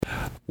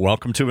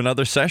Welcome to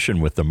another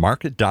session with the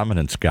Market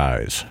Dominance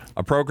Guys,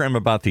 a program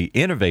about the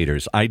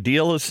innovators,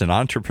 idealists, and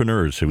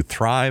entrepreneurs who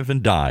thrive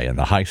and die in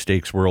the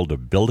high-stakes world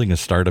of building a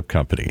startup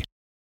company.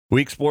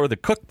 We explore the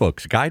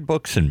cookbooks,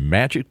 guidebooks, and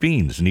magic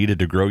beans needed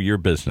to grow your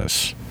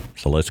business.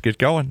 So let's get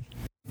going.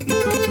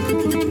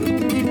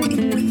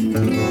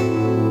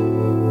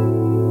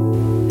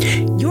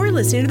 You're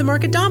listening to the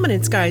Market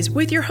Dominance Guys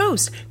with your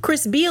hosts,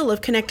 Chris Beal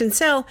of Connect and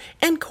Sell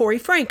and Corey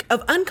Frank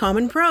of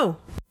Uncommon Pro.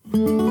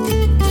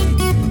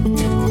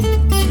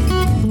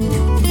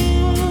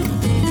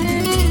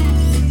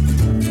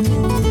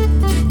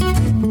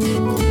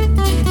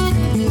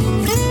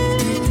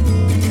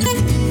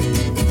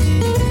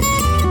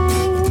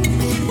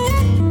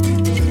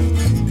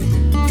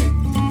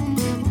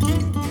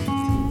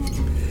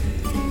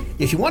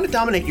 If you want to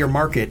dominate your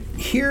market,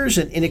 here's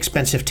an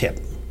inexpensive tip.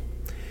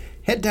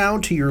 Head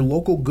down to your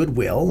local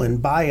Goodwill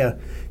and buy a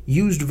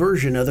used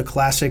version of the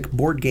classic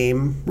board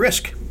game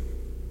Risk.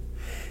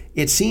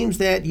 It seems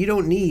that you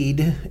don't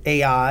need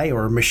AI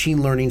or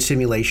machine learning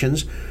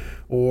simulations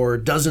or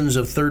dozens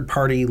of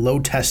third-party,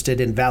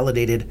 load-tested and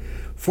validated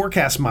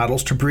forecast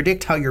models to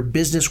predict how your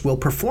business will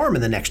perform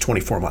in the next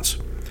 24 months.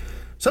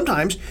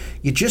 Sometimes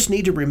you just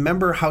need to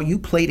remember how you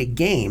played a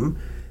game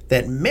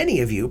that many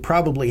of you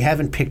probably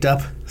haven't picked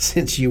up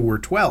since you were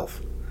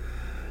 12.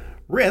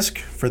 Risk,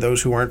 for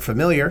those who aren't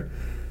familiar,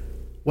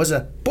 was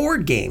a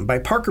board game by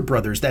Parker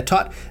Brothers that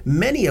taught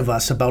many of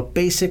us about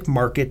basic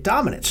market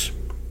dominance.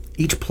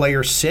 Each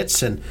player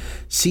sits and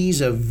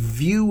sees a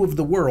view of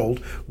the world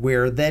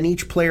where then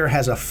each player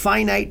has a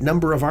finite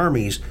number of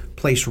armies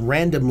placed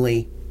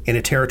randomly in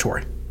a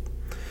territory.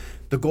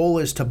 The goal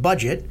is to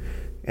budget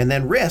and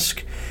then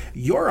risk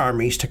your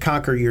armies to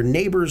conquer your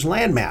neighbor's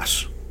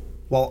landmass,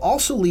 while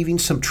also leaving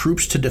some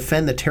troops to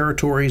defend the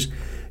territories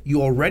you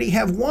already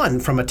have won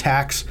from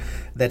attacks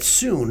that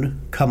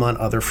soon come on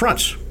other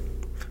fronts.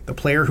 The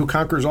player who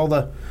conquers all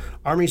the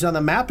armies on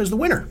the map is the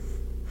winner.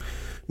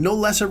 No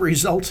less a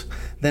result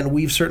than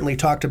we've certainly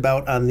talked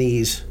about on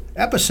these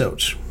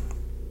episodes.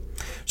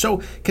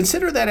 So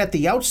consider that at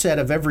the outset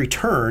of every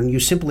turn, you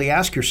simply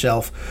ask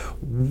yourself,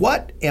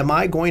 what am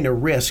I going to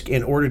risk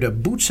in order to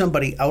boot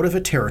somebody out of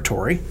a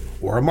territory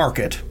or a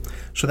market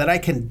so that I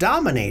can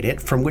dominate it,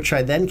 from which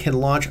I then can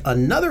launch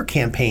another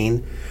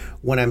campaign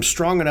when I'm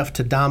strong enough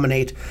to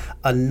dominate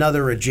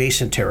another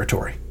adjacent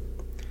territory.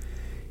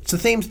 It's the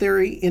same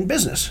theory in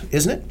business,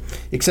 isn't it?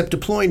 Except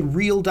deploying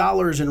real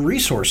dollars and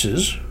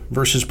resources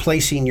versus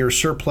placing your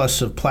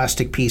surplus of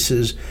plastic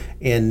pieces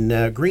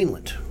in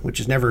Greenland, which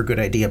is never a good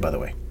idea, by the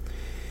way.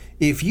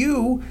 If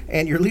you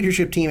and your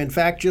leadership team, in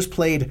fact, just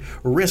played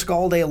Risk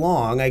all day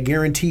long, I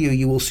guarantee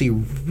you will see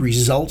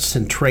results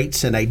and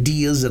traits and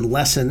ideas and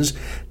lessons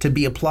to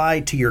be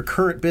applied to your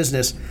current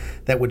business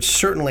that would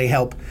certainly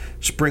help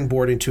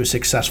springboard into a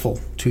successful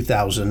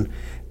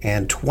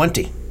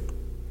 2020.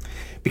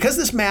 Because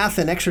this math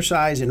and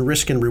exercise in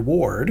risk and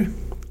reward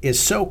is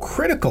so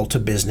critical to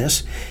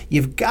business,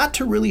 you've got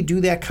to really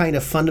do that kind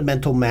of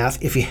fundamental math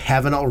if you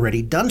haven't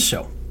already done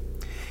so.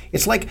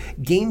 It's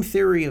like game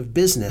theory of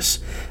business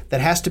that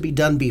has to be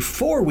done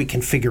before we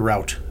can figure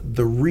out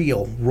the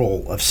real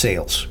role of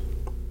sales.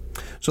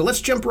 So let's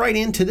jump right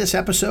into this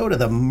episode of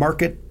the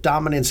Market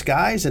Dominance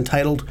Guys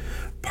entitled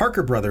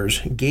Parker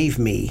Brothers Gave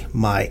Me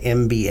My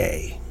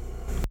MBA.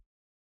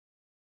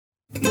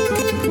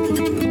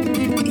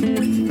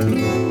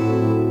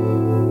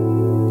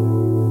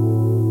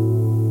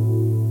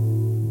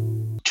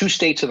 Two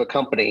states of a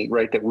company,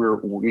 right, that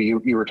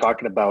you were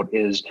talking about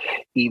is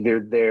either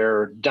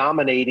they're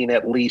dominating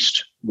at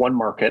least one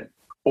market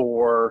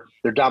or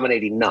they're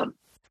dominating none.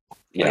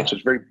 Yeah. Right? So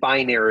it's very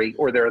binary,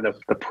 or they're in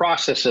the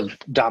process of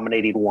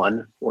dominating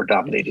one or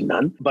dominating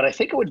none. But I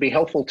think it would be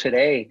helpful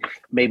today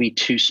maybe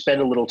to spend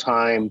a little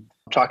time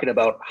talking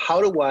about how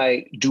do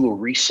I do a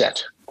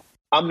reset?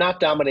 I'm not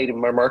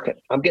dominating my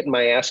market. I'm getting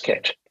my ass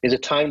kicked. Is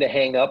it time to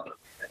hang up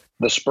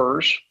the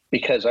spurs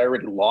because I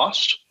already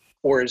lost?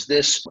 Or is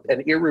this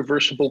an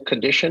irreversible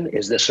condition?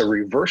 Is this a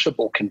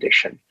reversible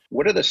condition?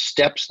 What are the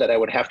steps that I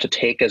would have to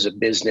take as a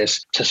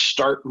business to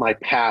start my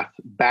path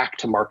back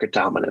to market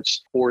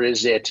dominance? Or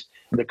is it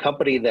the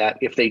company that,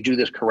 if they do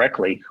this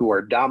correctly, who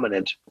are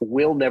dominant,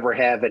 will never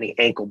have any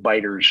ankle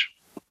biters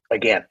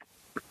again?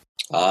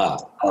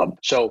 But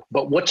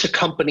what's a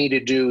company to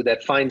do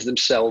that finds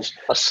themselves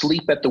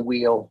asleep at the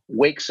wheel,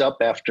 wakes up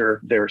after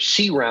their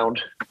C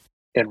round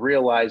and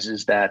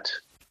realizes that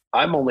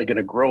I'm only going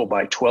to grow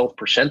by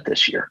 12%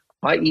 this year.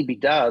 My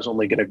EBITDA is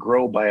only going to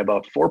grow by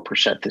about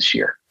 4% this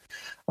year.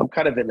 I'm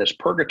kind of in this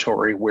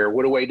purgatory where,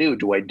 what do?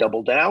 Do I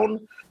double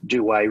down?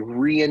 Do I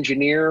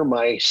re-engineer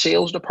my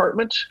sales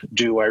department?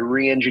 Do I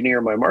re-engineer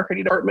my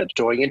marketing department?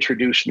 Do I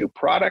introduce new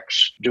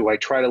products? Do I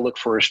try to look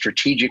for a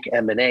strategic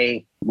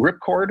M&A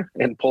ripcord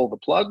and pull the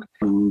plug?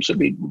 So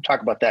we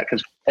talk about that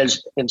because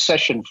as in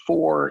session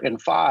 4 and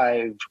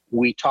 5,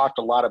 we talked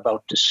a lot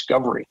about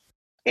discovery.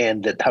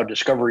 And that how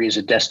discovery is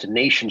a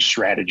destination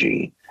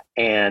strategy,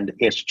 and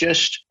it's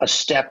just a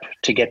step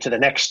to get to the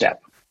next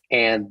step,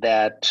 and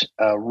that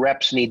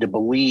reps need to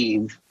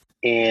believe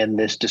in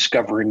this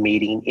discovery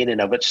meeting in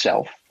and of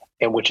itself.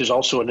 And which is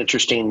also an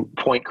interesting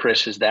point,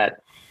 Chris, is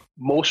that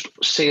most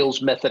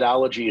sales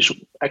methodologies,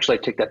 actually,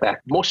 I take that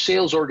back. Most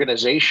sales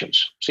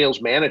organizations,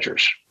 sales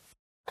managers,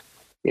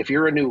 if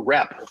you're a new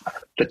rep,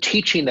 the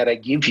teaching that I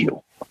give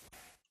you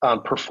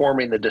on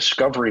performing the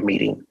discovery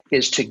meeting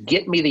is to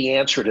get me the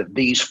answer to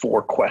these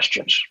 4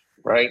 questions,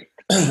 right?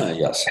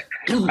 Yes.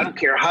 I don't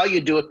care how you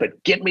do it,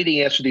 but get me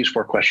the answer to these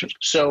 4 questions.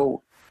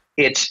 So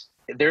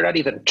they're not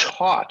even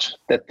taught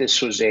that this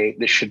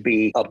should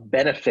be a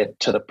benefit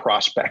to the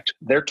prospect.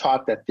 They're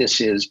taught that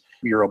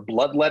you're a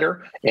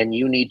bloodletter and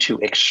you need to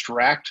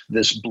extract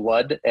this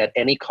blood at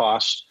any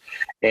cost.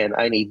 And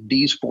I need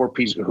these 4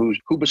 pieces.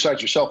 Who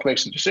besides yourself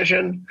makes the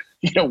decision?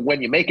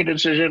 When you make a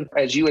decision,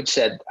 as you had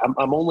said,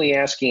 I'm only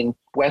asking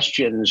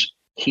questions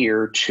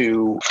here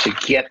to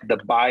get the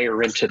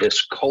buyer into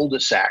this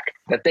cul-de-sac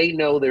that they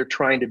know they're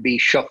trying to be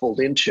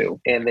shuffled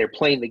into, and they're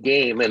playing the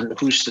game, and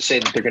who's to say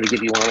that they're going to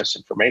give you honest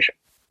information?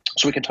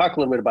 So we can talk a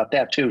little bit about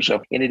that too.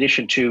 So in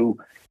addition to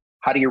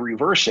how do you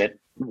reverse it,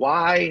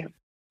 why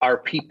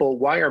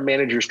are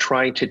managers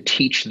trying to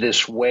teach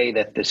this way,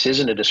 that this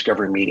isn't a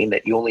discovery meeting,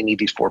 that you only need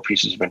these 4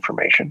 pieces of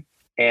information?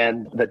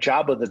 And the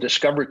job of the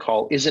discovery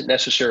call isn't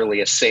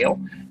necessarily a sale,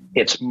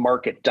 it's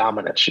market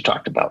dominance you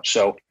talked about.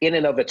 So in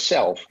and of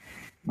itself,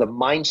 the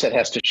mindset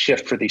has to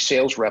shift for these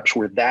sales reps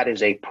where that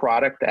is a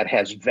product that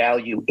has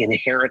value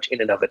inherent in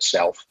and of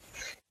itself.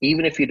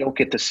 Even if you don't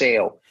get the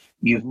sale,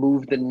 you've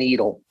moved the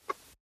needle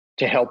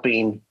to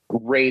helping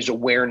raise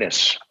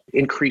awareness,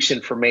 increase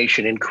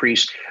information,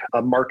 increase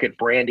market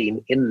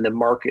branding in the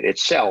market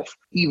itself,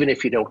 even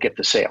if you don't get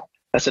the sale.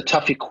 That's a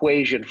tough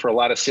equation for a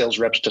lot of sales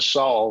reps to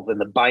solve in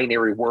the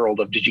binary world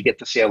of did you get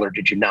the sale or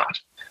did you not?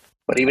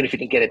 But even if you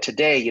didn't get it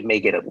today, you may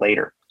get it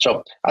later.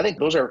 So I think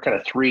those are kind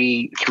of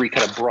three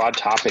kind of broad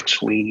topics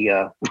we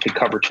could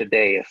cover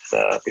today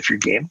if you're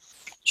game.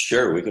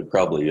 Sure, we could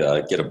probably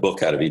get a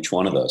book out of each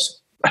one of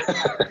those.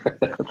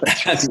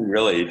 I mean,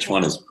 really, each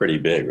one is pretty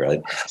big,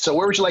 right? So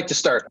where would you like to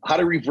start? How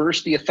to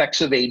reverse the effects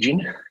of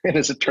aging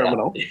as a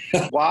terminal?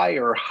 Yeah. Why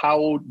or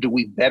how do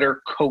we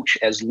better coach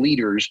as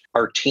leaders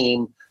our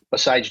team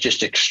besides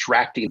just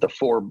extracting the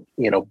 4,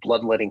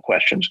 bloodletting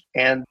questions?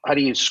 And how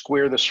do you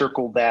square the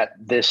circle that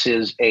this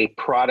is a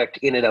product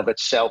in and of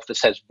itself?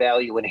 This has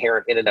value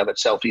inherent in and of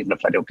itself, even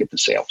if I don't get the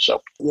sale.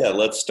 So yeah,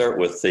 let's start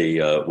with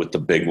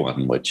the big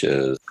one, which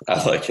is,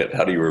 I like it.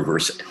 How do you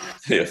reverse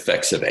the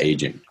effects of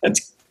aging?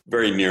 That's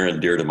very near and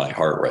dear to my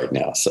heart right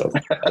now. So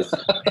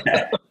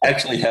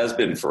actually has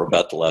been for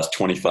about the last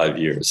 25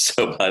 years.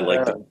 So I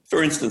like that.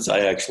 For instance, I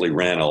actually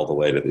ran all the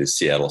way to the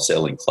Seattle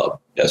Sailing Club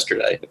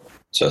yesterday.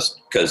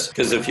 Just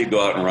because if you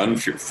go out and run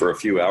for a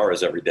few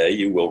hours every day,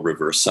 you will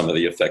reverse some of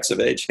the effects of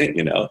aging.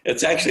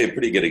 It's actually a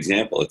pretty good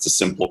example. It's a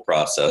simple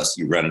process.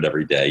 You run it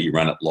every day. You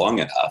run it long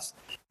enough,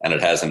 and it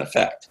has an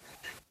effect.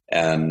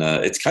 And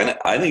I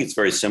think it's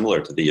very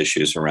similar to the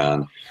issues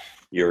around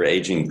your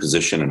aging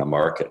position in a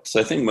market.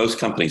 So I think most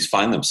companies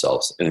find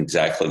themselves in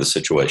exactly the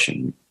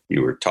situation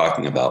you were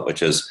talking about,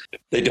 which is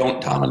they don't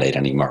dominate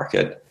any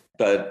market,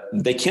 but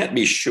they can't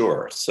be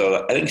sure.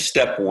 So I think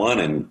step 1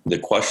 in the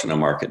question of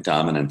market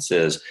dominance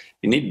is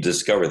you need to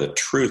discover the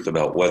truth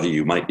about whether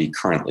you might be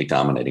currently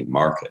dominating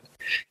market.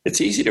 It's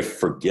easy to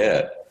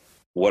forget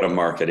what a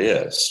market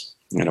is.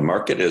 And a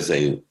market is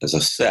a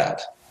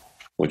set,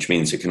 which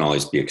means it can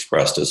always be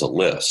expressed as a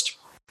list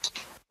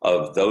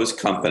of those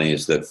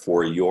companies that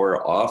for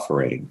your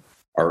offering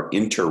are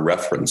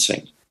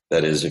interreferencing.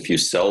 That is, if you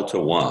sell to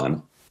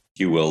one,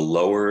 you will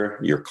lower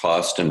your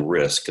cost and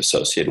risk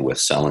associated with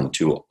selling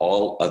to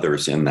all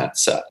others in that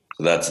set.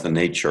 So that's the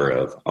nature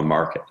of a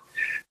market.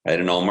 Right?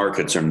 And all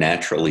markets are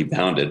naturally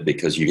bounded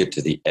because you get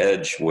to the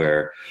edge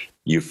where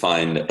you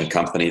find a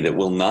company that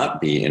will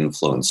not be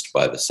influenced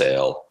by the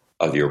sale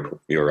of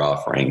your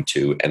offering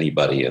to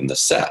anybody in the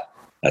set.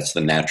 That's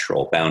the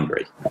natural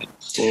boundary. Right?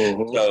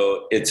 Mm-hmm.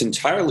 So it's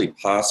entirely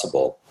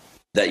possible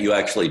that you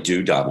actually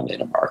do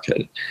dominate a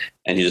market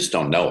and you just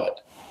don't know it.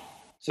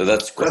 So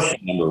that's question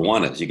number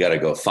 1 is you got to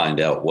go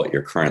find out what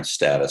your current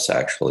status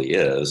actually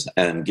is.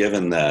 And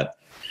given that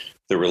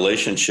the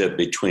relationship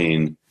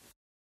between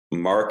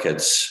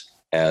markets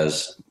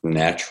as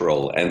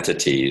natural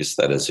entities,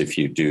 that is, if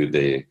you do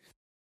the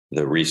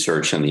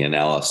research and the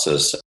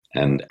analysis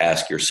and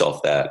ask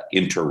yourself that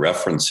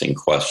interreferencing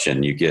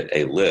question, you get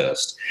a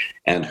list.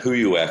 And who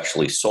you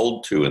actually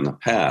sold to in the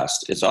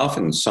past is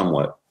often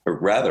somewhat or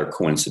rather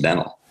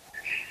coincidental,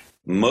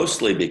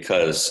 mostly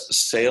because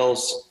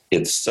sales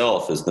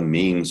itself is the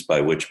means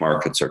by which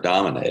markets are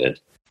dominated,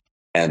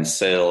 and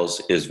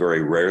sales is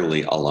very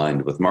rarely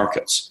aligned with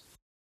markets,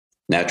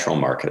 natural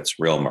markets,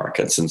 real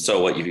markets. And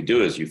so what you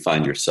do is you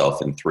find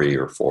yourself in 3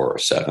 or 4 or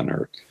 7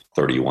 or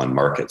 31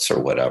 markets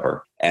or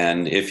whatever.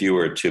 And if you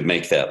were to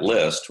make that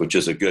list, which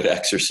is a good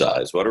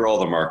exercise, what are all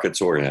the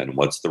markets we're in?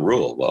 What's the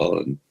rule? Well,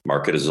 a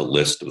market is a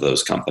list of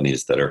those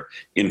companies that are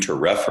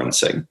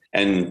interreferencing.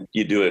 And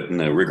you do it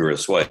in a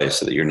rigorous way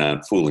so that you're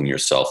not fooling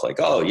yourself like,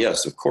 oh,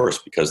 yes, of course,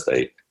 because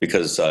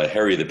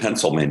Harry the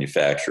pencil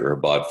manufacturer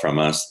bought from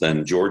us,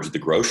 then George the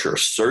grocer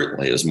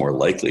certainly is more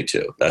likely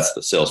to. That's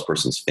the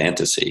salesperson's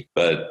fantasy.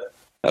 But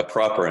a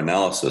proper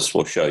analysis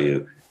will show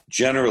you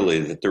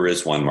generally that there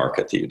is one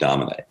market that you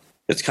dominate.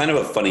 It's kind of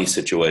a funny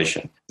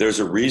situation. There's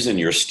a reason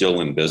you're still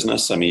in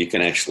business. I mean, you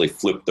can actually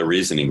flip the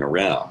reasoning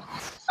around.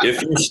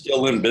 If you're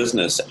still in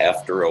business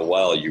after a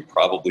while, you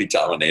probably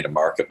dominate a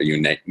market, but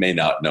you may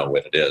not know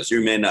what it is.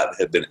 You may not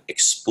have been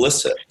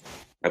explicit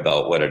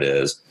about what it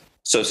is.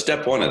 So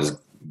step one is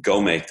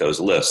go make those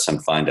lists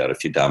and find out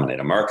if you dominate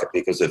a market.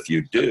 Because if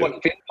you do,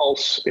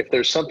 if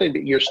there's something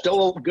that you're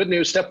still, good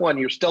news, step one,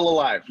 you're still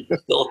alive. And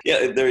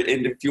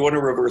if you want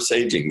to reverse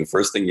aging, the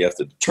first thing you have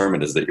to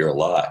determine is that you're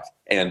alive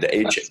and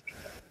aging.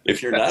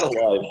 If you're not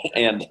alive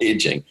and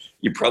aging,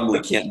 you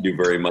probably can't do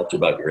very much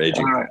about your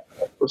aging. All right.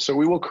 So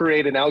we will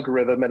create an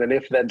algorithm and an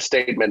if-then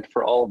statement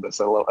for all of this.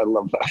 I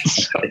love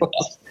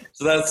that.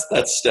 So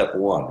that's step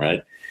one,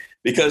 right?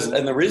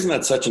 And the reason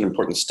that's such an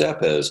important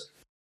step is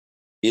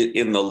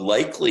in the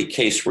likely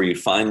case where you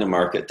find a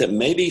market that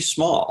may be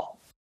small,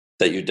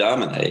 that you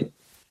dominate,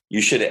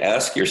 you should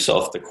ask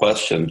yourself the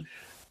question,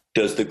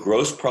 does the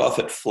gross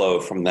profit flow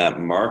from that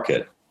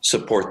market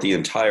support the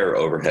entire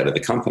overhead of the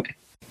company?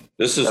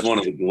 This is one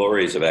of the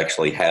glories of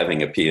actually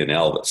having a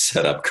P&L that's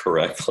set up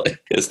correctly,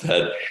 is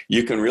that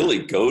you can really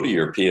go to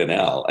your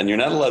P&L, and you're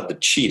not allowed to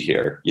cheat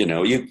here.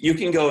 You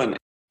can go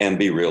and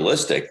be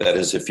realistic. That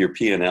is, if your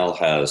P&L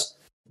has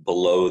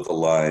below the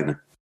line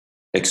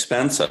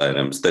expense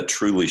items that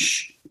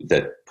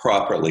that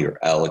properly are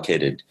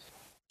allocated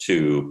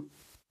to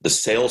the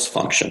sales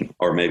function,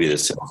 or maybe the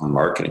sales and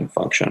marketing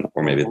function,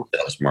 or maybe the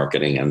sales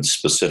marketing and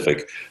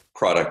specific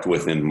product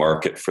within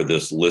market for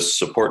this list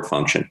support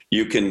function,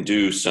 you can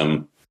do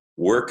some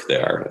work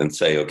there and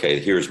say, okay,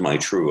 here's my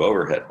true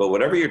overhead. But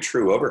whatever your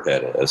true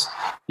overhead is,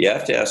 you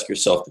have to ask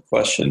yourself the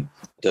question,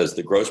 does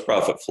the gross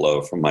profit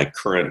flow from my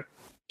current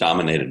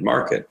dominated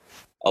market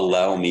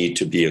allow me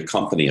to be a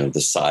company of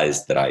the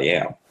size that I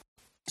am?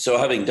 So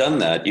having done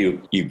that,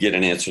 you get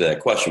an answer to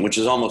that question, which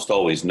is almost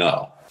always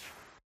no,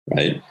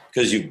 right?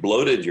 Because you've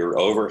bloated your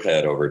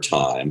overhead over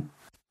time.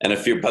 And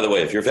if you're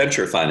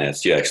venture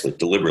financed, you actually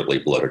deliberately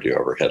bloated your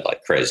overhead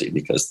like crazy,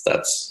 because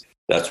that's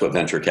what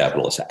venture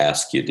capitalists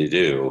ask you to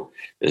do,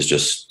 is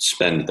just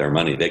spend their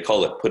money. They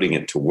call it putting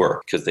it to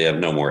work, because they have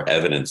no more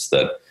evidence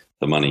that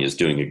the money is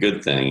doing a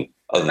good thing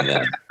other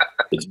than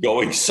it's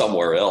going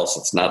somewhere else.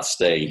 It's not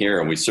staying here.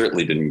 And we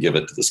certainly didn't give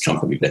it to this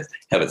company to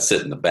have it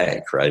sit in the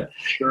bank, right?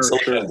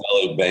 Silicon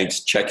Valley Bank's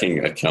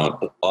checking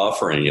account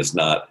offering is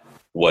not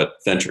what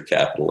venture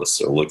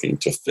capitalists are looking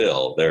to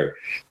fill. They're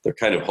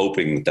kind of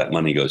hoping that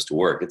money goes to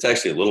work. It's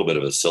actually a little bit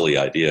of a silly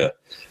idea,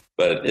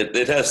 but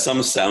it has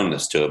some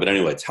soundness to it. But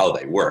anyway, it's how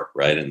they work,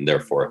 right? And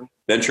therefore,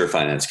 venture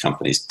finance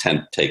companies tend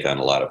to take on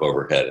a lot of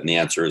overhead. And the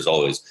answer is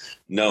always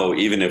no.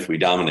 Even if we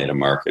dominate a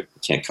market, we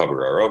can't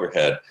cover our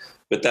overhead.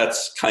 But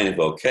that's kind of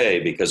okay,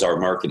 because our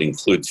market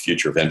includes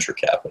future venture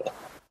capital.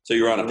 So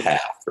you're on a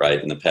path, right?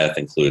 And the path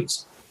is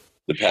just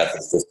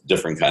a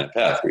different kind of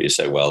path where you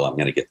say, well, I'm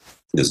going to get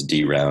this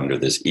D round or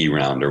this E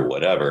round or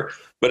whatever.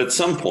 But at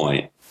some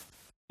point,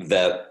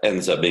 that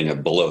ends up being a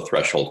below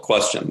threshold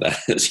question. That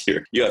is,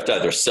 you have to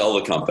either sell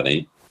the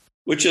company,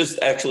 which is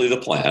actually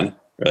the plan,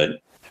 right?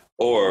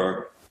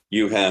 Or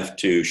you have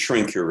to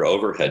shrink your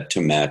overhead to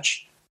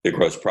match the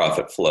gross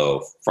profit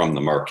flow from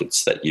the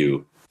markets that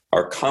you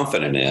are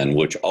confident in,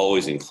 which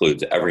always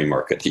includes every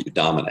market that you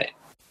dominate.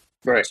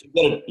 Right.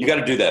 So you got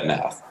to do that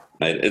math.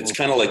 Right? It's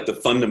kind of like the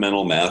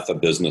fundamental math of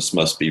business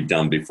must be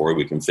done before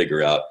we can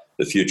figure out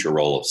the future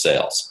role of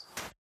sales.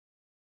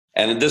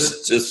 And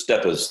this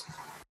step is,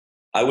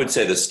 I would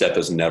say this step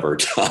is never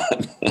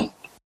done.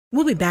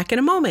 We'll be back in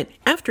a moment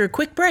after a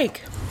quick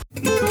break.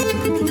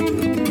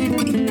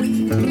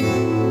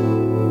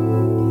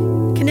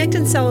 Connect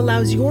and Sell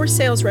allows your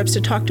sales reps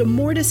to talk to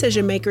more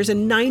decision makers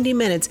in 90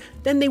 minutes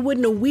than they would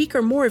in a week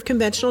or more of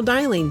conventional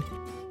dialing.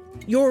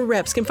 Your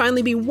reps can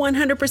finally be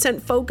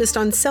 100% focused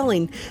on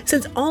selling,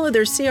 since all of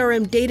their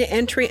CRM data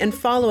entry and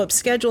follow-up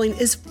scheduling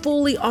is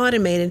fully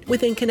automated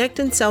within Connect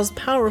and Sell's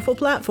powerful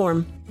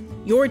platform.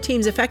 Your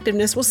team's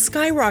effectiveness will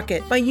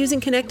skyrocket by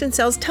using Connect and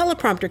Sell's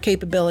teleprompter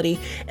capability,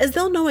 as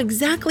they'll know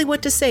exactly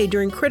what to say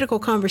during critical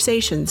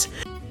conversations.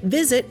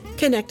 Visit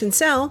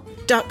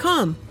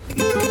connectandsell.com.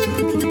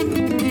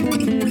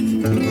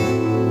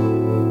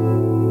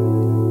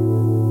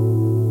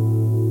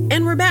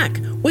 And we're back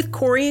with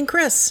Corey and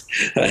Chris.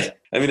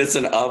 I mean, it's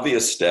an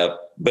obvious step,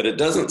 but it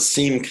doesn't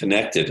seem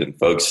connected in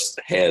folks'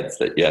 heads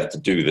that you have to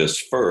do this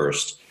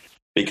first,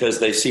 because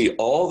they see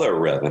all their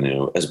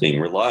revenue as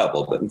being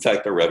reliable. But in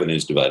fact, their revenue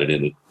is divided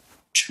into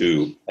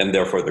two, and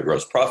therefore the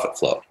gross profit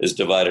flow is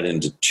divided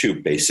into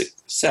two basic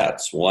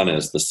sets. One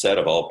is the set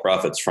of all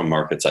profits from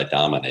markets I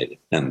dominated,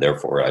 and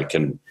therefore I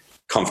can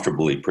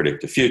comfortably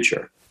predict the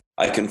future.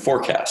 I can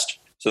forecast.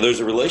 So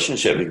there's a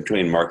relationship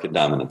between market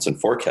dominance and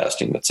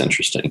forecasting that's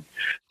interesting.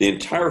 The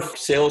entire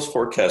sales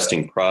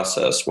forecasting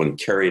process, when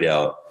carried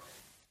out,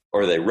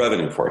 or the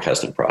revenue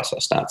forecasting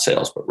process, not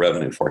sales, but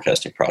revenue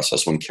forecasting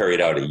process, when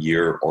carried out a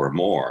year or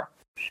more,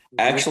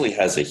 actually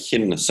has a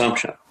hidden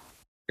assumption,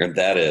 and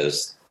that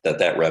is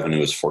that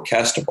revenue is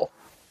forecastable.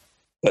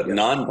 But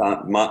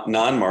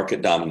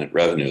non-market dominant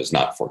revenue is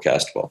not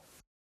forecastable,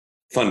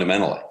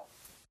 fundamentally,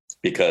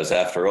 because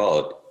after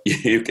all,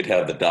 you could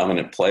have the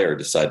dominant player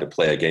decide to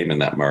play a game in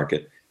that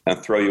market and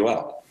throw you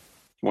out.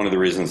 One of the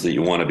reasons that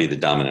you want to be the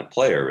dominant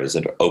player is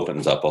it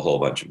opens up a whole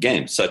bunch of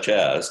games, such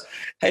as,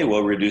 hey,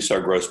 we'll reduce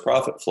our gross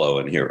profit flow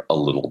in here a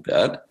little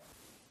bit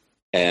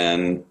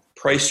and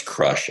price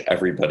crush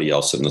everybody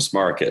else in this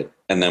market.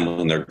 And then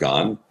when they're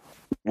gone,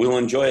 we'll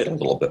enjoy it a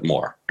little bit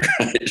more.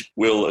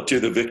 Right? To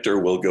the victor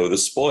will go the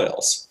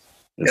spoils.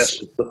 It's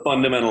the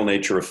fundamental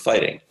nature of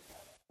fighting.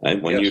 Right?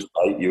 When you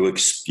fight,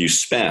 you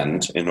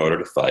spend in order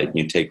to fight, and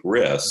you take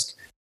risk.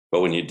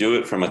 But when you do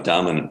it from a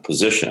dominant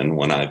position,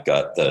 when I've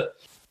got the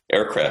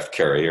aircraft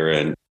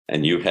carrier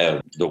and you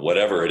have the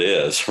whatever it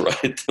is,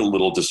 right, the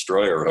little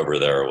destroyer over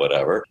there or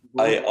whatever,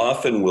 I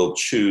often will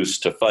choose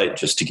to fight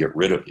just to get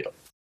rid of you.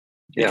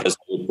 Because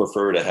I would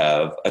prefer to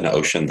have an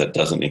ocean that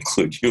doesn't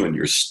include you and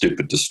your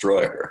stupid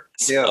destroyer.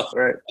 So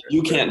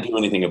you can't do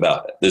anything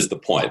about it, is the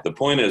point. The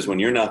point is, when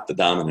you're not the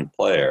dominant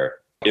player,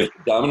 if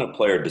the dominant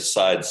player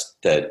decides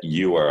that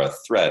you are a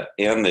threat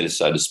and they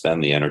decide to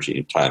spend the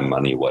energy, time,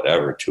 money,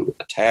 whatever to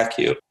attack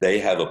you, they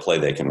have a play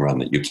they can run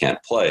that you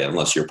can't play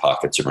unless your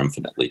pockets are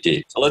infinitely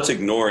deep. So let's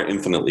ignore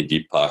infinitely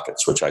deep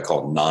pockets, which I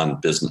call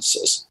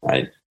non-businesses,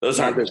 right? Those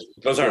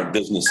aren't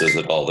businesses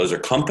at all. Those are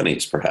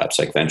companies, perhaps,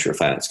 like venture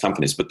finance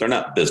companies, but they're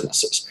not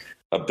businesses.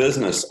 A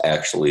business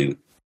actually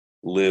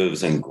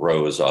lives and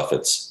grows off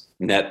its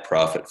net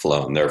profit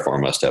flow, and therefore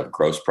must have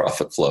gross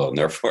profit flow, and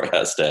therefore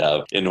has to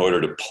have, in order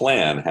to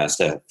plan, has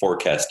to have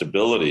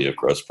forecastability of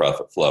gross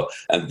profit flow,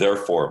 and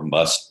therefore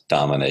must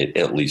dominate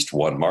at least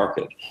one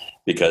market,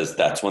 because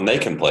that's when they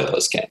can play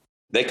those games.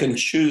 They can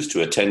choose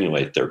to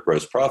attenuate their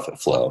gross profit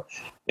flow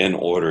in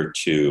order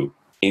to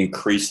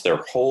increase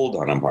their hold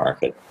on a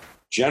market,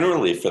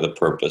 generally for the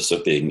purpose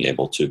of being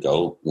able to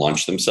go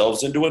launch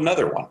themselves into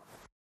another one.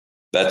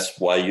 That's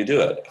why you do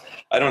it.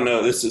 I don't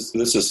know. This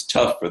is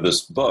tough for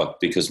this book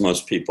because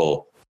most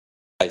people,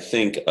 I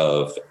think,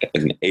 of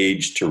an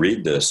age to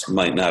read this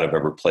might not have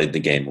ever played the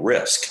game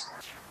Risk.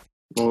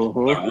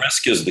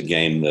 Risk is the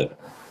game that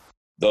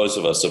those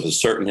of us of a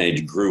certain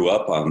age grew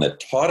up on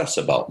that taught us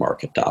about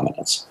market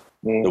dominance.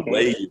 The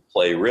way you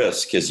play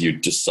Risk is you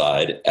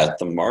decide at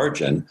the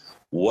margin,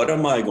 what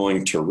am I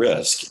going to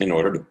risk in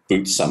order to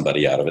boot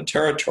somebody out of a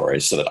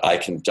territory so that I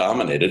can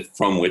dominate it,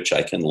 from which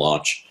I can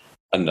launch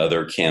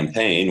another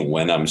campaign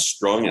when I'm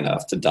strong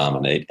enough to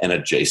dominate an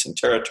adjacent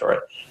territory.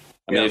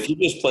 I mean, if you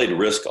just played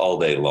Risk all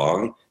day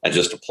long and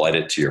just applied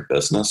it to your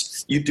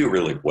business, you do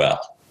really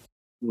well,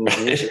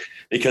 right?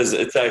 Because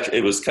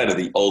it was kind of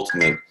the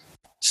ultimate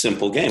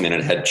simple game, and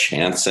it had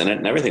chance in it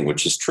and everything,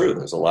 which is true.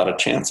 There's a lot of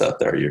chance out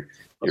there. Your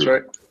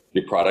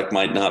product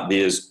might not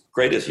be as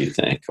great as you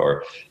think,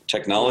 or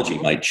technology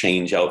might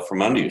change out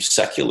from under you.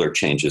 Secular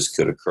changes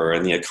could occur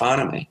in the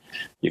economy.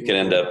 You could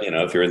end up,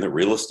 if you're in the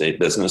real estate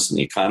business and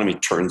the economy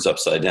turns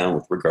upside down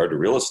with regard to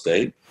real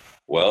estate,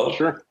 well,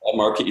 that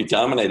market you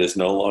dominate is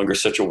no longer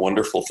such a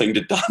wonderful thing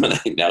to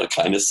dominate. Now it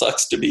kind of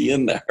sucks to be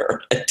in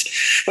there. Right?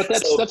 But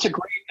that's a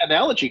great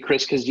analogy,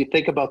 Chris, because you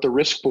think about the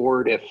risk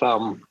board. If,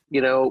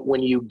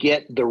 when you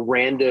get the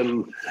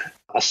random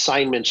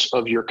assignments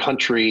of your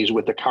countries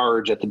with the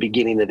cards at the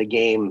beginning of the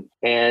game,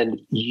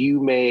 and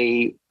you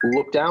may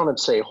look down and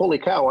say, holy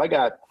cow, I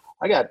got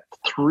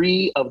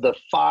 3 of the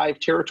 5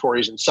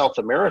 territories in South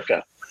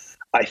America.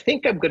 I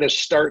think I'm going to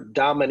start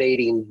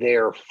dominating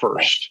there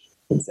first.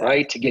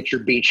 Right, to get your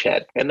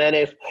beachhead. And then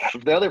if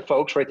the other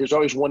folks, right, there's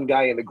always one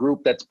guy in the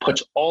group that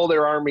puts all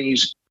their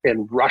armies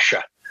in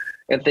Russia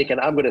and thinking,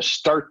 I'm going to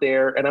start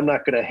there and I'm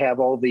not going to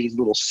have all these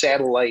little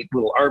satellite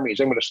little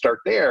armies. I'm going to start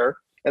there.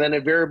 And then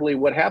invariably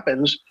what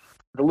happens,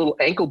 the little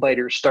ankle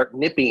biters start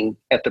nipping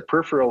at the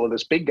peripheral of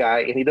this big guy,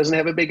 and he doesn't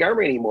have a big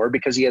army anymore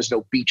because he has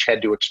no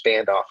beachhead to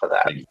expand off of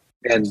that.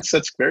 And so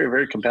it's very,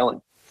 very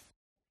compelling.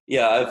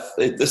 Yeah,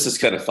 this is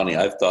kind of funny.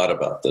 I've thought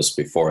about this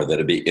before, that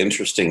it'd be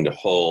interesting to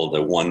hold a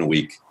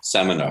 1-week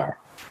seminar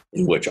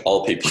in which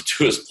all people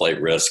do is play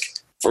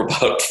Risk for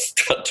about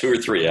 2 or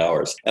 3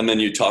 hours. And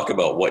then you talk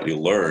about what you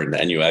learned,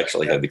 and you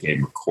actually have the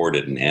game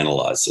recorded and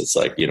analyzed. It's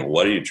like,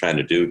 what are you trying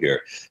to do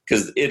here?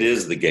 Because it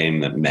is the game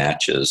that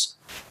matches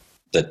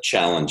the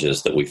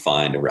challenges that we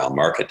find around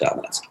market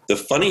dominance. The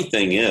funny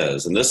thing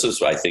is, and this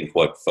is, I think,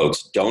 what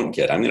folks don't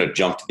get, I'm going to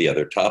jump to the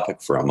other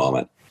topic for a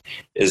moment,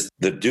 is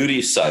the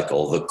duty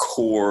cycle. The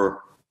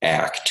core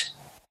act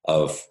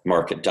of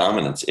market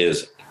dominance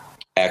is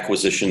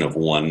acquisition of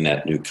one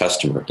net new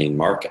customer in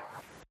market.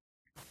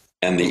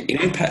 And the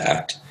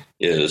impact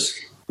is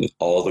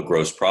all the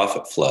gross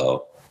profit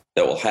flow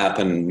that will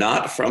happen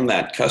not from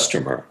that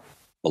customer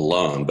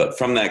alone, but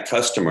from that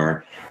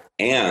customer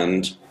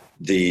and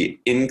the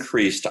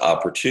increased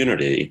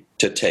opportunity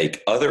to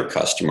take other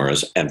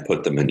customers and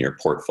put them in your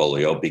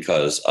portfolio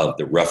because of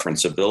the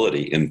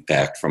referenceability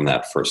impact from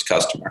that first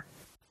customer.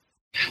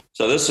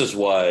 So this is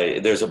why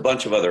there's a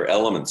bunch of other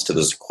elements to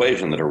this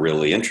equation that are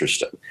really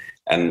interesting.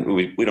 And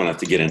we don't have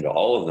to get into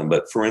all of them,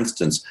 but for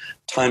instance,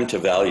 time to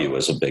value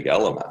is a big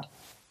element,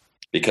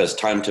 because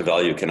time to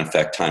value can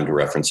affect time to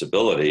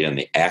referenceability, and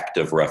the act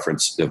of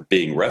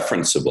being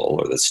referenceable,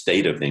 or the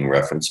state of being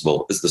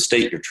referenceable, is the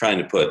state you're trying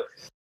to put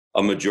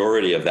a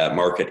majority of that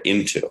market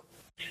into.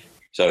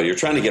 So you're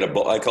trying to get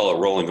I call it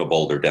rolling a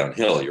boulder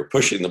downhill. You're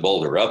pushing the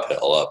boulder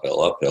uphill,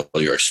 uphill,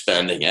 uphill. You're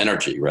spending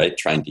energy, right?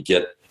 Trying to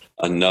get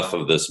enough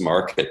of this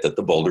market that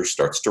the boulder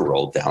starts to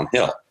roll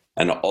downhill.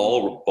 And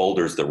all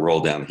boulders that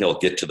roll downhill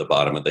get to the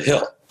bottom of the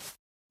hill.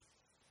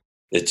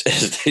 They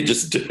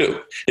just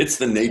do. It's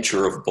the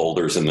nature of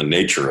boulders and the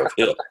nature of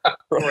hill,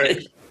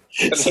 right?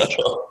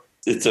 So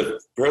it's a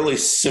fairly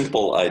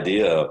simple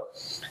idea,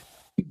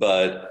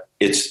 but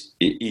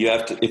you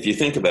have to, if you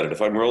think about it,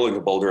 if I'm rolling a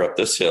boulder up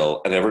this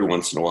hill and every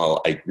once in a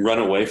while I run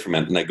away from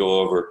it and I go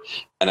over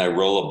and I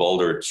roll a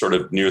boulder sort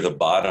of near the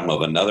bottom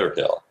of another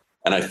hill,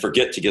 and I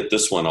forget to get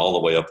this one all the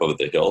way up over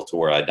the hill to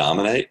where I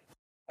dominate,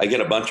 I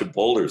get a bunch of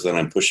boulders that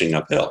I'm pushing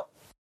uphill.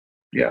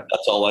 Yeah.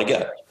 That's all I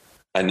get.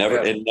 It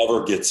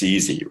never gets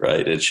easy,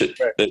 right? It should,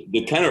 right.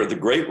 The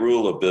great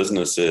rule of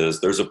business is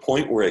there's a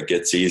point where it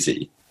gets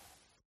easy.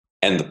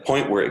 And the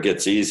point where it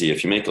gets easy,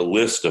 if you make a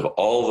list of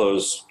all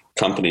those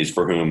companies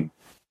for whom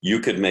you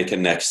could make a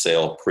next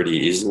sale pretty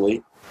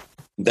easily,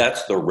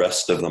 that's the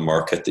rest of the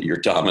market that you're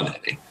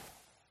dominating.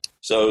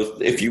 So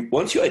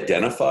once you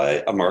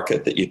identify a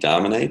market that you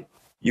dominate,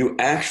 you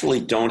actually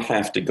don't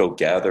have to go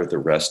gather the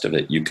rest of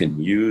it. You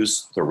can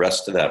use the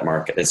rest of that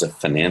market as a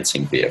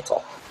financing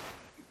vehicle.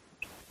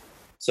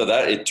 So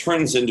that it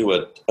turns into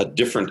a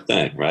different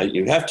thing, right?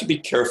 You have to be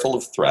careful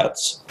of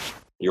threats,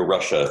 your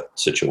Russia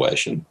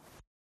situation.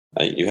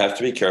 Right? You have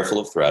to be careful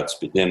of threats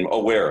and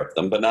aware of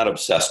them, but not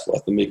obsessed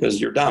with them, because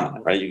you're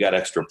dominant, right? You got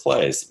extra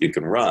plays that you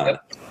can run,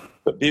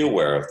 but be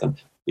aware of them.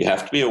 You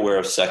have to be aware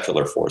of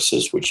secular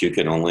forces, which you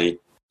can only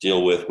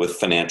deal with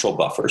financial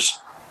buffers.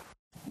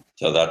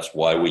 So that's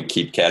why we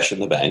keep cash in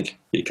the bank,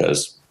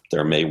 because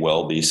there may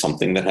well be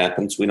something that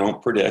happens we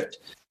don't predict,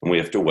 and we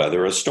have to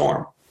weather a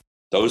storm.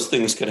 Those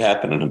things could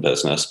happen in a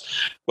business,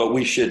 but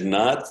we should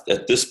not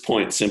at this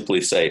point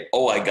simply say,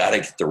 oh, I got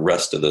to get the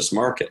rest of this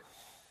market.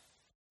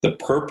 The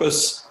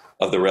purpose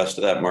of the rest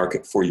of that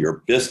market for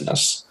your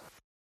business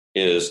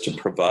is to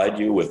provide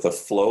you with a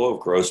flow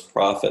of gross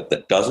profit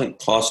that doesn't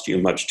cost you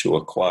much to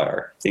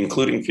acquire,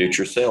 including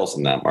future sales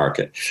in that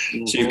market.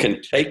 Mm-hmm. So you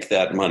can take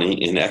that money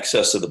in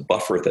excess of the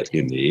buffer that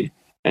you need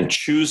and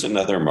choose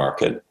another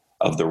market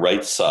of the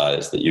right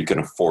size that you can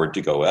afford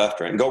to go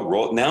after, and go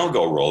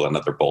roll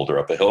another boulder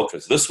up a hill,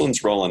 because this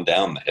one's rolling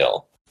down the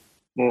hill.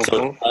 Mm-hmm.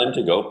 So it's time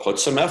to go put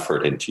some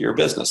effort into your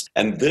business.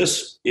 And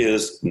this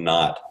is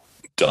not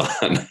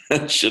done.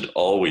 It should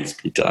always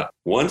be done.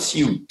 Once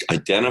you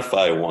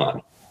identify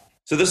one,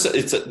 so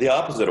it's the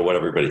opposite of what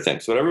everybody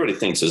thinks. What everybody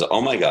thinks is,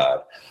 oh my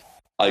God,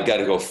 I got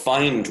to go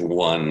find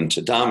one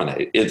to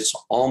dominate. It's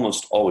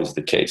almost always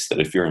the case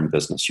that if you're in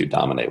business, you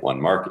dominate one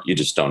market. You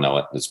just don't know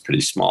it. It's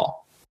pretty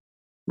small.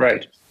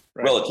 Right.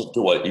 Relative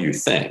to what you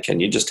think.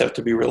 And you just have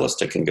to be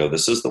realistic and go,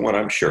 this is the one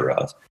I'm sure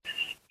of.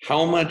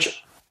 How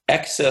much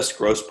excess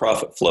gross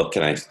profit flow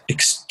can I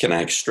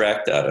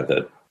extract out of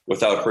it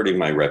without hurting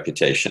my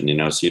reputation?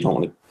 So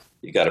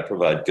you got to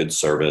provide good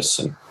service,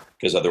 and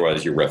because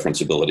otherwise your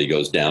referenceability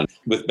goes down.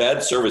 With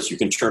bad service, you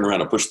can turn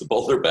around and push the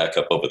boulder back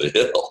up over the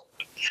hill,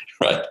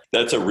 right?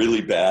 That's a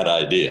really bad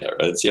idea,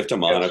 right? So you have to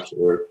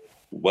monitor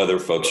whether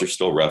folks are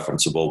still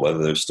referenceable,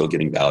 whether they're still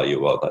getting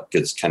value, all that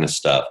good kind of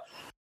stuff.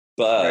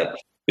 But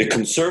the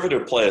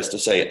conservative play is to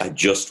say, I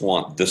just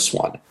want this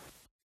one.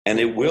 And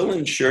it will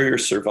ensure your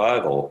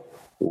survival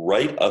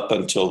right up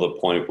until the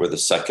point where the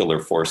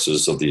secular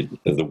forces of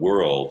the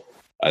world,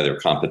 either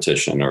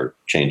competition or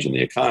change in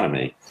the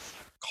economy,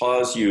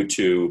 cause you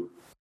to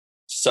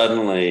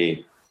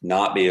suddenly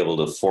not be able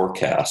to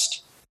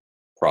forecast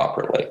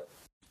properly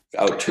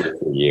out 2 or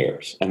 3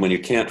 years. And when you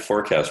can't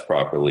forecast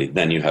properly,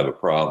 then you have a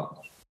problem,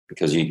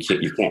 because you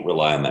can't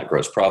rely on that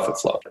gross profit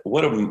flow.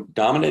 What a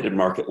dominated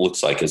market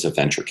looks like is a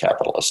venture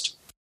capitalist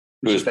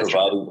who is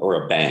providing,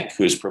 or a bank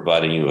who's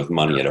providing you with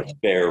money at a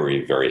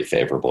very, very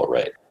favorable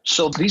rate.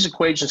 So these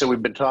equations that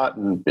we've been taught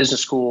in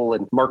business school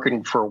and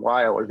marketing for a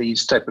while are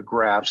these type of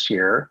graphs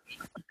here.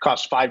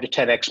 Costs 5 to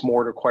 10x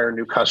more to acquire a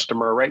new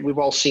customer, right? We've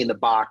all seen the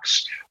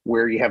box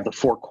where you have the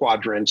 4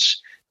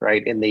 quadrants,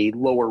 right? In the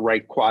lower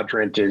right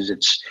quadrant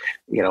it's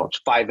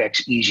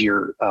 5x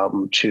easier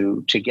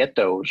to get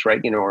those, right?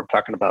 We're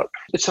talking about,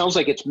 it sounds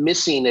like it's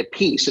missing a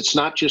piece. It's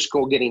not just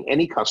getting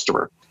any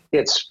customer.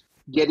 It's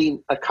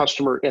getting a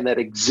customer in that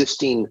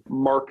existing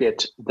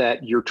market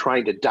that you're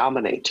trying to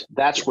dominate.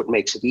 That's what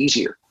makes it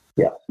easier.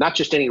 Yeah. Not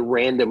just any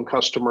random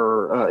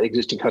customer,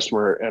 existing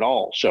customer at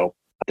all. So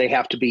they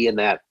have to be in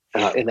that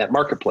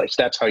marketplace.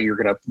 That's how you're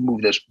going to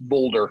move this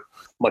boulder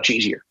much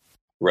easier.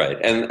 Right.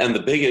 And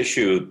the big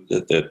issue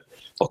that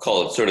I'll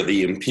call it sort of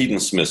the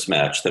impedance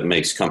mismatch that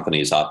makes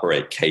companies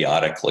operate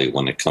chaotically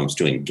when it comes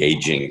to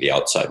engaging the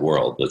outside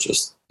world, which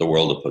is the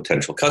world of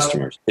potential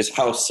customers, is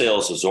how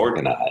sales is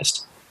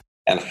organized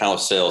and how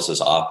sales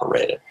is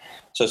operated.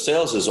 So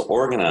sales is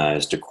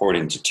organized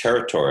according to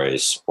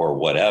territories or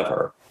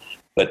whatever,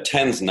 but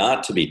tends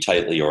not to be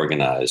tightly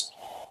organized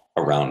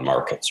around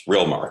markets,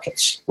 real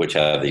markets, which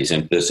have this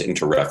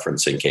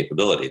interreferencing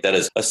capability. That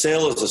is, a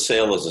sale is a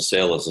sale is a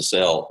sale is a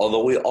sale,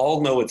 although we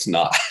all know it's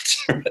not.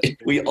 Right?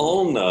 We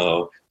all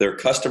know there are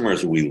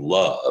customers we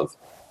love.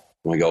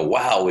 And we go,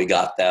 wow, we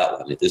got that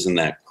one. Isn't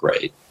that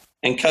great?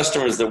 And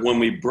customers that when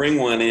we bring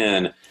one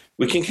in,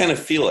 we can kind of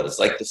feel it. It's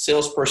like the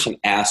salesperson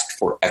asked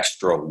for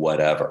extra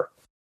whatever,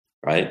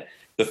 right?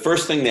 The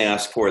first thing they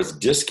ask for is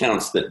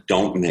discounts that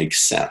don't make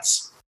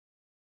sense.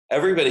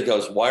 Everybody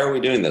goes, why are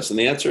we doing this? And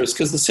the answer is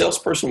because the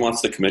salesperson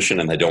wants the commission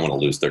and they don't want to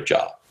lose their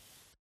job.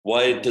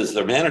 Why does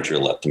their manager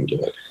let them do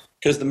it?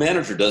 Because the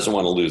manager doesn't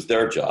want to lose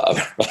their job,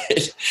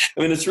 right? I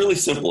mean, it's really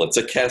simple. It's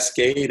a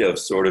cascade of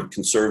sort of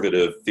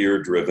conservative,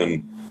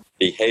 fear-driven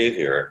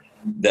behavior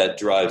that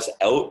drives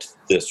out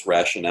this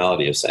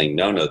rationality of saying,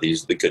 no,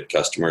 these are the good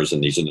customers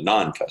and these are the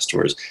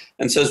non-customers,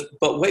 and says,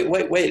 but wait,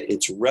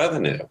 it's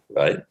revenue,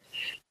 right?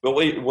 But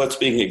what's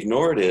being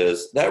ignored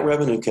is that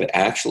revenue could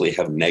actually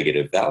have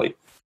negative value.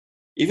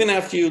 Even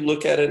after you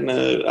look at it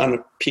on a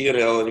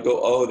P&L and you go,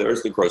 oh,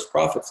 there's the gross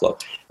profit flow,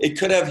 it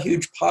could have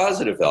huge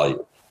positive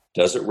value.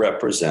 Does it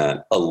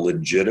represent a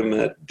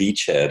legitimate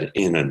beachhead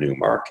in a new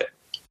market?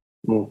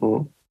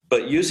 Mm-hmm.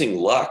 But using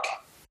luck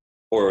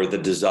or the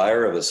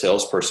desire of a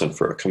salesperson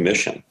for a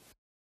commission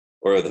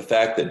or the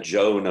fact that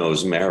Joe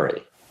knows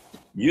Mary,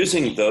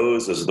 using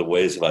those as the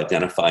ways of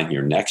identifying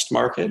your next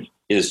market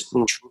is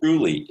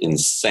truly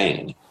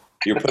insane.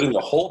 You're putting the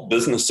whole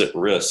business at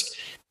risk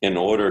in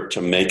order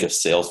to make a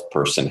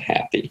salesperson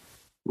happy,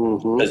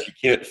 because you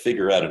can't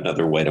figure out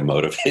another way to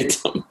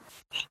motivate them.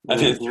 I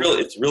mean,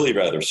 it's really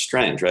rather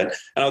strange, right?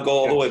 And I'll go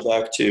all the way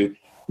back to,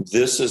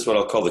 this is what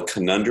I'll call the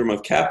conundrum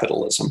of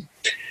capitalism.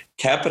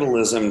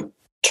 Capitalism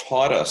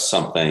taught us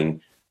something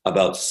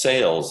about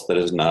sales that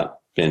has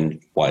not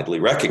been widely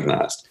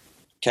recognized.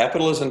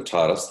 Capitalism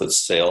taught us that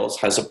sales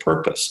has a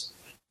purpose: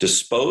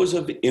 dispose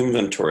of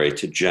inventory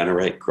to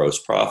generate gross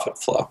profit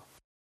flow.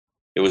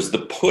 It was the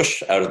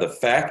push out of the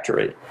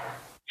factory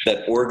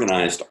that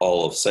organized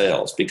all of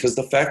sales, because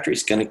the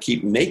factory's going to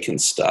keep making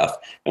stuff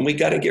and we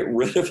got to get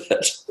rid of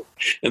it.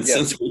 And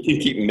since we can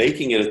keep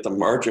making it at the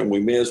margin, we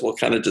may as well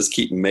kind of just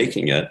keep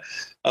making it,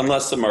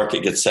 unless the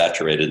market gets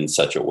saturated in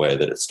such a way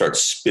that it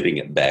starts spitting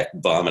it back,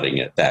 vomiting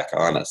it back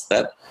on us.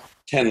 That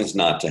tends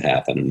not to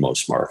happen in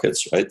most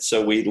markets, right?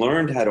 So we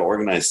learned how to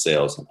organize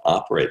sales and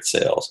operate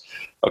sales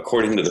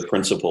according to the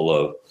principle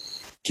of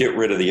get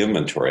rid of the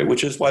inventory,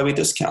 which is why we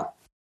discount.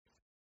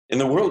 In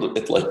the world,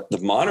 like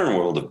the modern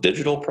world of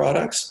digital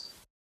products,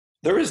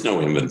 there is no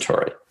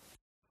inventory.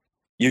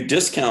 You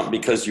discount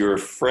because you're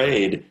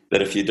afraid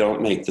that if you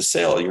don't make the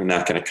sale, you're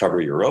not going to cover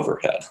your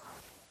overhead.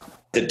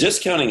 The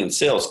discounting in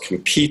sales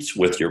competes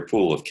with your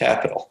pool of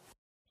capital.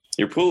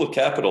 Your pool of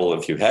capital,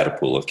 if you had a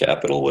pool of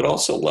capital, would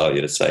also allow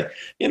you to say,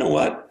 you know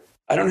what,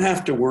 I don't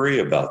have to worry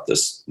about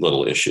this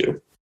little issue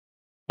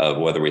of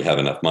whether we have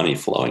enough money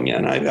flowing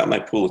in. I've got my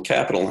pool of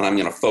capital and I'm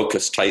going to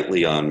focus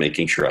tightly on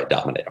making sure I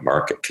dominate a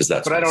market, because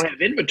that's. But I don't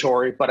have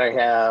inventory, but I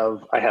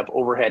have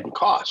overhead and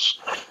costs.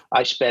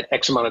 I spent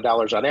X amount of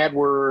dollars on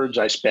AdWords.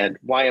 I spent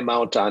Y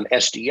amount on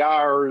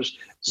SDRs,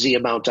 Z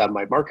amount on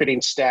my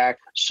marketing stack.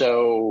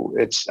 So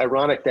it's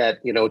ironic that,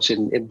 it's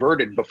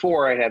inverted.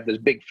 Before, I had this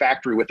big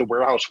factory with a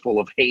warehouse full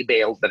of hay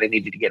bales that I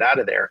needed to get out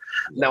of there.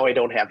 Now I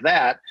don't have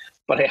that,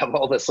 but I have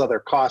all this other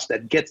cost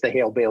that gets the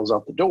hay bales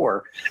out the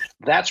door.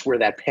 That's where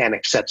that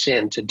panic sets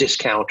in to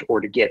discount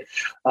or to get,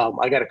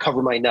 I got to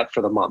cover my nut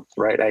for the month,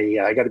 right?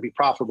 I got to be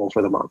profitable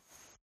for the month.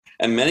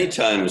 And many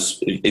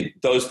times,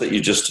 those that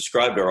you just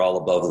described are all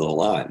above the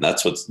line.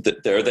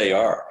 There they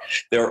are.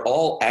 They're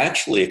all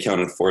actually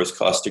accounted for as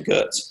cost of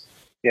goods.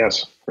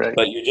 Yes, right.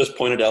 But you just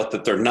pointed out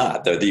that they're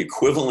not. They're the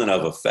equivalent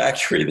of a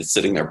factory that's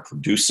sitting there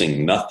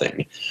producing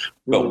nothing.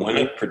 But when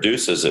it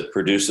produces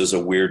a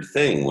weird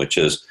thing, which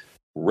is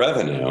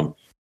revenue.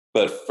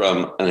 But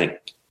from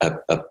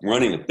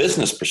running a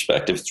business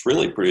perspective, it's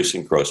really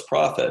producing gross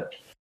profit.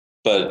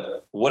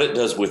 But what it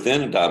does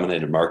within a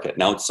dominated market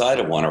and outside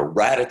of one are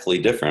radically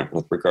different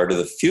with regard to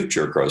the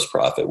future gross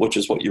profit, which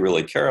is what you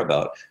really care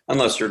about,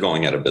 unless you're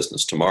going out of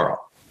business tomorrow.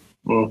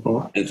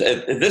 Mm-hmm.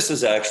 And this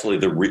is actually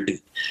the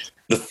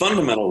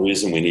fundamental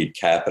reason we need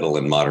capital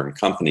in modern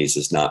companies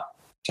is not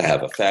to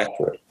have a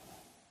factory,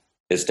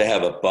 is to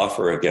have a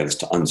buffer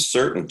against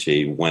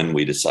uncertainty when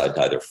we decide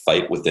to either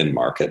fight within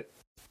market.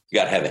 You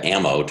got to have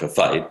ammo to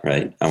fight,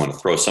 right? I want to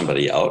throw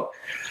somebody out.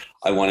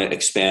 I want to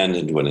expand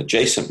into an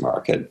adjacent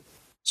market.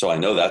 So I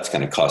know that's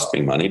going to cost me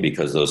money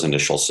because those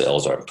initial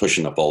sales are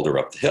pushing a boulder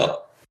up the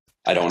hill.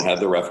 I don't have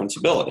the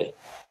referenceability.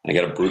 I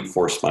got to brute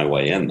force my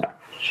way in there.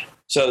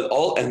 So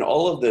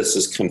all of this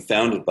is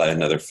confounded by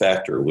another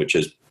factor, which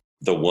is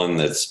the one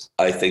that's,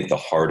 I think, the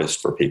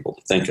hardest for people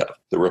to think of.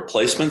 The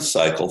replacement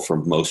cycle for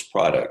most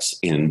products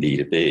in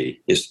B2B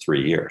is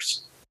 3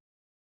 years.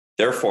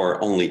 Therefore,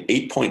 only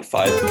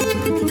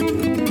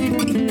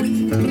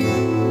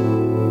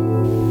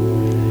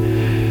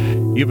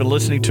 8.5. You've been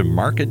listening to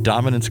Market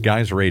Dominance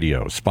Guys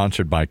Radio,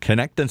 sponsored by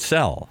Connect and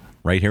Sell,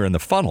 right here in the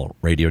Funnel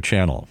Radio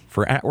channel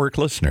for at-work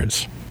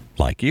listeners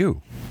like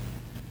you.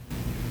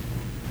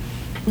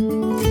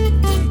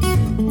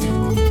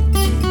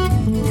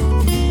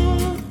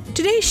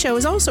 Today's show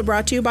is also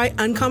brought to you by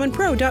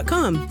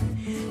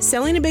UncommonPro.com.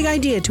 Selling a big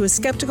idea to a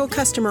skeptical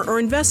customer or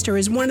investor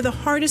is one of the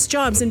hardest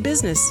jobs in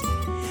business.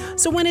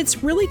 So when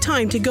it's really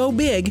time to go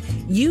big,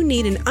 you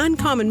need an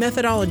uncommon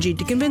methodology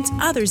to convince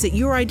others that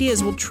your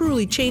ideas will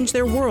truly change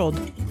their world.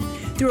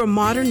 Through a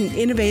modern and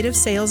innovative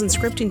sales and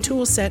scripting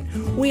tool set,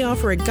 we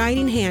offer a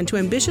guiding hand to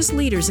ambitious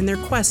leaders in their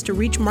quest to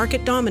reach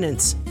market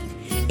dominance.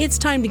 It's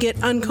time to get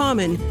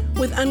uncommon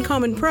with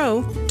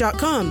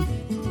UncommonPro.com.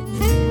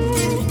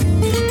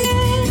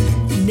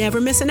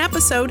 Never miss an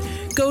episode.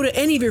 Go to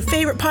any of your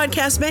favorite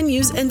podcast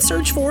venues and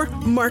search for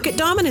Market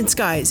Dominance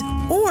Guys,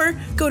 or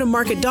go to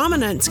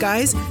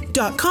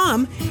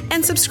marketdominanceguys.com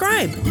and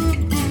subscribe.